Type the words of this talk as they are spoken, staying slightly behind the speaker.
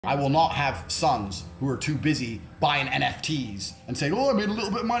I will not have sons who are too busy buying NFTs and saying, oh, I made a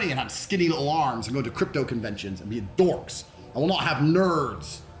little bit of money, and have skinny little arms and go to crypto conventions and be dorks. I will not have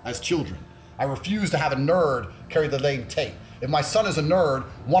nerds as children. I refuse to have a nerd carry the name Tate. If my son is a nerd,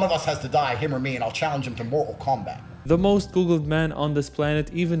 one of us has to die, him or me, and I'll challenge him to Mortal Kombat. The most Googled man on this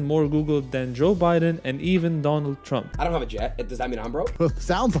planet, even more Googled than Joe Biden and even Donald Trump. I don't have a jet. Does that mean I'm broke? Well,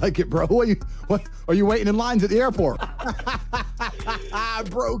 sounds like it, bro. What are you waiting in lines at the airport?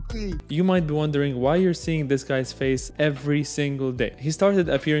 Brokey. You might be wondering why you're seeing this guy's face every single day. He started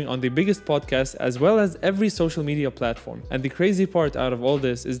appearing on the biggest podcast as well as every social media platform. And the crazy part out of all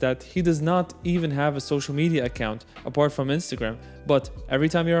this is that he does not even have a social media account apart from Instagram. But every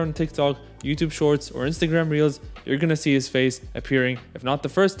time you're on TikTok, YouTube Shorts, or Instagram Reels, you're gonna see his face appearing, if not the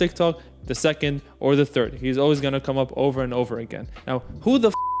first TikTok, the second or the third. He's always gonna come up over and over again. Now, who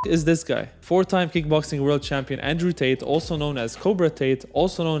the is this guy? Four-time kickboxing world champion Andrew Tate, also known as Cobra Tate,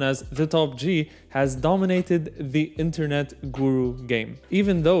 also known as the Top G, has dominated the internet guru game.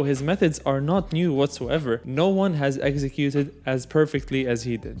 Even though his methods are not new whatsoever, no one has executed as perfectly as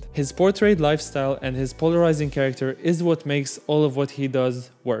he did. His portrayed lifestyle and his polarizing character is what makes all of what he does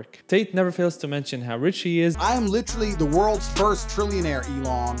work. Tate never fails to mention how rich he is. I am literally the world's first trillionaire,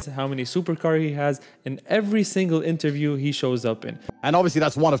 Elon. How many supercars he has in every single interview he shows up in. And obviously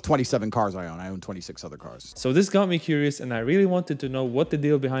that's one of 27 cars I own. I own 26 other cars. So this got me curious, and I really wanted to know what the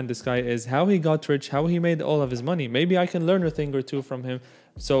deal behind this guy is, how he got rich, how he made all of his money. Maybe I can learn a thing or two from him.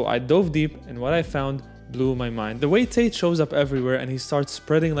 So I dove deep, and what I found blew my mind. The way Tate shows up everywhere and he starts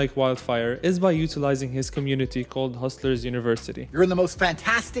spreading like wildfire is by utilizing his community called Hustlers University. You're in the most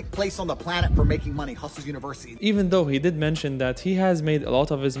fantastic place on the planet for making money, Hustlers University. Even though he did mention that he has made a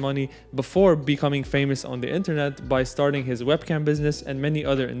lot of his money before becoming famous on the internet by starting his webcam business and many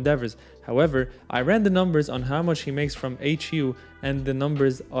other endeavors. However, I ran the numbers on how much he makes from HU and the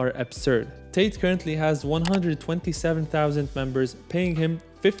numbers are absurd. Tate currently has 127,000 members paying him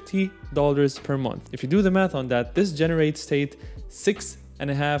 $50 per month. If you do the math on that, this generates Tate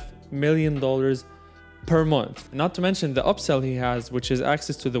 $6.5 million per month. Not to mention the upsell he has, which is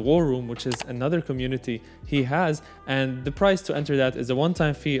access to the War Room, which is another community he has, and the price to enter that is a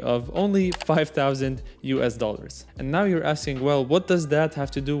one-time fee of only 5,000 US dollars. And now you're asking, well, what does that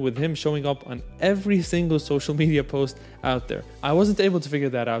have to do with him showing up on every single social media post out there? I wasn't able to figure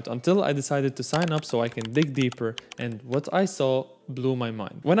that out until I decided to sign up so I can dig deeper, and what I saw blew my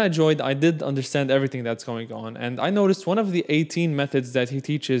mind. When I joined, I did understand everything that's going on, and I noticed one of the 18 methods that he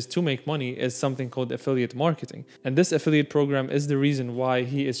teaches to make money is something called affiliate marketing. And this affiliate program is the reason why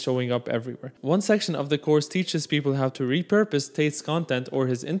he is showing up everywhere. One section of the course teaches people how to repurpose Tate's content or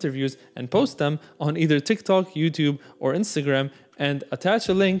his interviews and post them on either TikTok, YouTube, or Instagram, and attach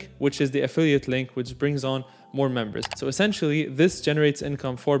a link, which is the affiliate link, which brings on more members. So essentially, this generates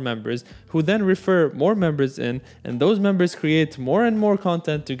income for members who then refer more members in, and those members create more and more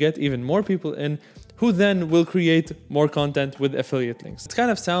content to get even more people in, who then will create more content with affiliate links. It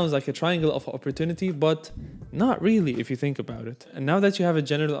kind of sounds like a triangle of opportunity, but not really if you think about it. And now that you have a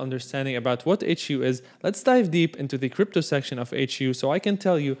general understanding about what HU is, let's dive deep into the crypto section of HU so I can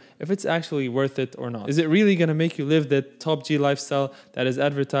tell you if it's actually worth it or not. Is it really gonna make you live the top G lifestyle that is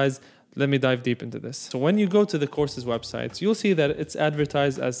advertised? Let me dive deep into this. So when you go to the course's website, you'll see that it's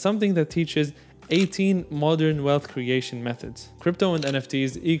advertised as something that teaches 18 modern wealth creation methods. Crypto and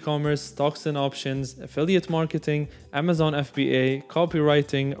NFTs, e-commerce, stocks and options, affiliate marketing, Amazon FBA,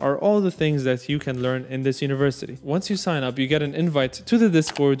 copywriting are all the things that you can learn in this university. Once you sign up, you get an invite to the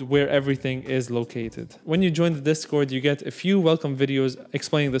Discord where everything is located. When you join the Discord, you get a few welcome videos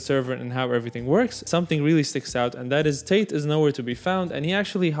explaining the server and how everything works. Something really sticks out, and that is Tate is nowhere to be found, and he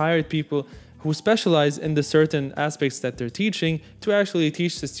actually hired people who specialize in the certain aspects that they're teaching to actually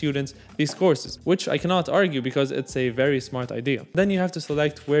teach the students these courses, which I cannot argue because it's a very smart idea. Then you have to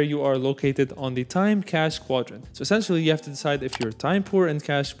select where you are located on the time cash quadrant. So essentially you have to decide if you're time poor and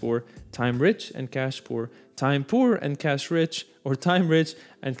cash poor, time rich and cash poor, time poor and cash rich, or time rich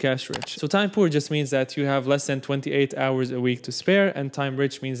and cash rich. So time poor just means that you have less than 28 hours a week to spare, and time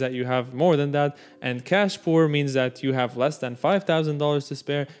rich means that you have more than that, and cash poor means that you have less than $5,000 to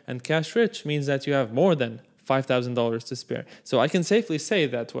spare, and cash rich means that you have more than $5,000 to spare. So I can safely say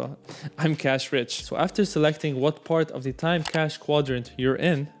that, well, I'm cash rich. So after selecting what part of the time cash quadrant you're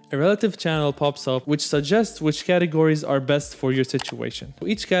in, a relative channel pops up which suggests which categories are best for your situation.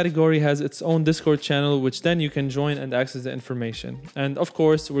 Each category has its own Discord channel, which then you can join and access the information. And of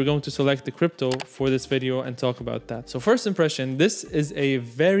course, we're going to select the crypto for this video and talk about that. So first impression, this is a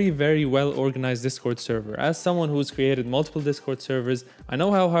very, very well organized Discord server. As someone who's created multiple Discord servers, I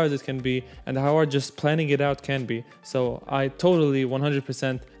know how hard it can be and how hard just planning it out can be. So I totally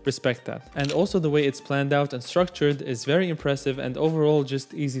 100% respect that. And also the way it's planned out and structured is very impressive and overall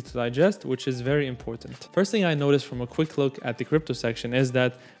just easy to digest, which is very important. First thing I noticed from a quick look at the crypto section is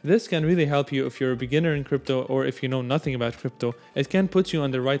that this can really help you if you're a beginner in crypto or if you know nothing about crypto. It can put you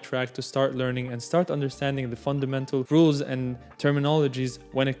on the right track to start learning and start understanding the fundamental rules and terminologies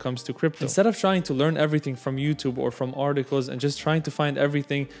when it comes to crypto. Instead of trying to learn everything from YouTube or from articles and just trying to find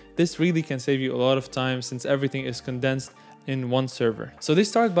everything, this really can save you a lot of time since everything is condensed in one server. So they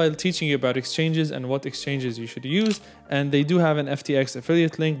start by teaching you about exchanges and what exchanges you should use, and they do have an FTX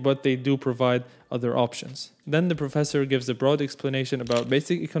affiliate link, but they do provide other options. Then the professor gives a broad explanation about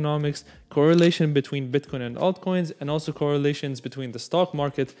basic economics, correlation between Bitcoin and altcoins, and also correlations between the stock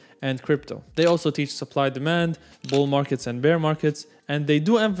market and crypto. They also teach supply demand, bull markets and bear markets, and they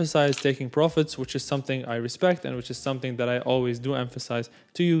do emphasize taking profits, which is something I respect and which is something that I always do emphasize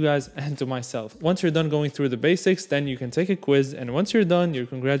to you guys and to myself. Once you're done going through the basics, then you can take a quiz, and once you're done, you're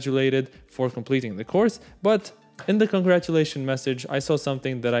congratulated for completing the course. But in the congratulation message, I saw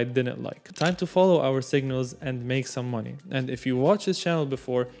something that I didn't like. Time to follow our signals and make some money. And if you watch this channel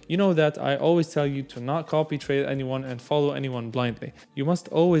before, you know that I always tell you to not copy trade anyone and follow anyone blindly. You must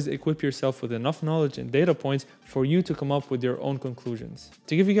always equip yourself with enough knowledge and data points for you to come up with your own conclusions.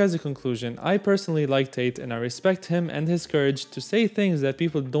 To give you guys a conclusion, I personally like Tate and I respect him and his courage to say things that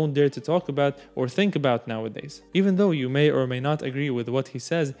people don't dare to talk about or think about nowadays. Even though you may or may not agree with what he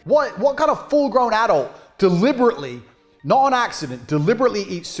says. What kind of full-grown adult deliberately, not on accident, deliberately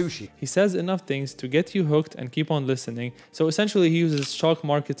eats sushi? He says enough things to get you hooked and keep on listening. So essentially he uses shock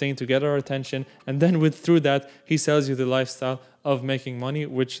marketing to get our attention, and then through that he sells you the lifestyle of making money,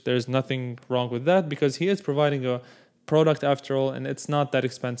 which there's nothing wrong with that because he is providing a product after all, and it's not that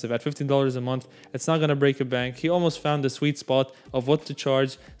expensive. At $15 a month, it's not going to break a bank. He almost found the sweet spot of what to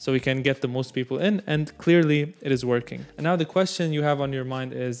charge so he can get the most people in, and clearly it is working. And now the question you have on your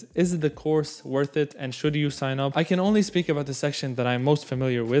mind is the course worth it and should you sign up? I can only speak about the section that I'm most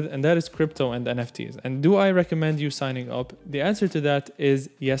familiar with, and that is crypto and NFTs. And do I recommend you signing up? The answer to that is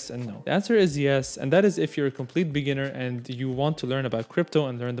yes and no. The answer is yes, and that is if you're a complete beginner and you want to learn about crypto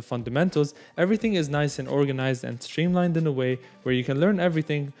and learn the fundamentals. Everything is nice and organized and streamlined in a way where you can learn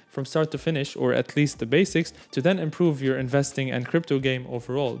everything from start to finish, or at least the basics, to then improve your investing and crypto game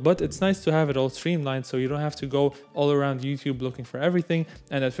overall. But it's nice to have it all streamlined so you don't have to go all around YouTube looking for everything,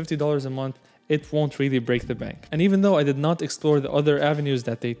 and at $50 a month it won't really break the bank. And even though I did not explore the other avenues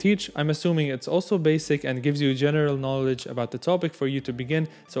that they teach, I'm assuming it's also basic and gives you general knowledge about the topic for you to begin.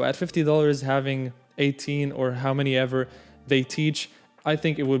 So at $50 having 18 or how many ever they teach, I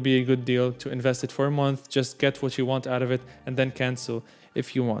think it would be a good deal to invest it for a month, just get what you want out of it, and then cancel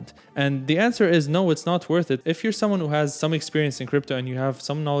if you want. And the answer is no, it's not worth it. If you're someone who has some experience in crypto and you have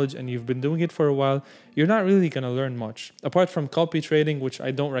some knowledge and you've been doing it for a while, you're not really going to learn much. Apart from copy trading, which I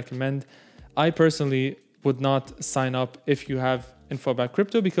don't recommend, I personally would not sign up if you have info about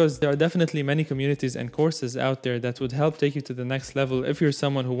crypto, because there are definitely many communities and courses out there that would help take you to the next level if you're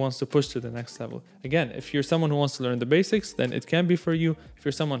someone who wants to push to the next level. Again, if you're someone who wants to learn the basics, then it can be for you. If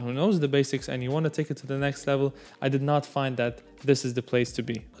you're someone who knows the basics and you want to take it to the next level, I did not find that this is the place to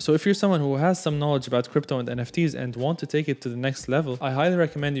be. So if you're someone who has some knowledge about crypto and NFTs and want to take it to the next level, I highly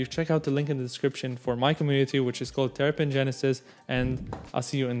recommend you check out the link in the description for my community, which is called Terrapin Genesis, and I'll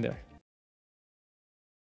see you in there.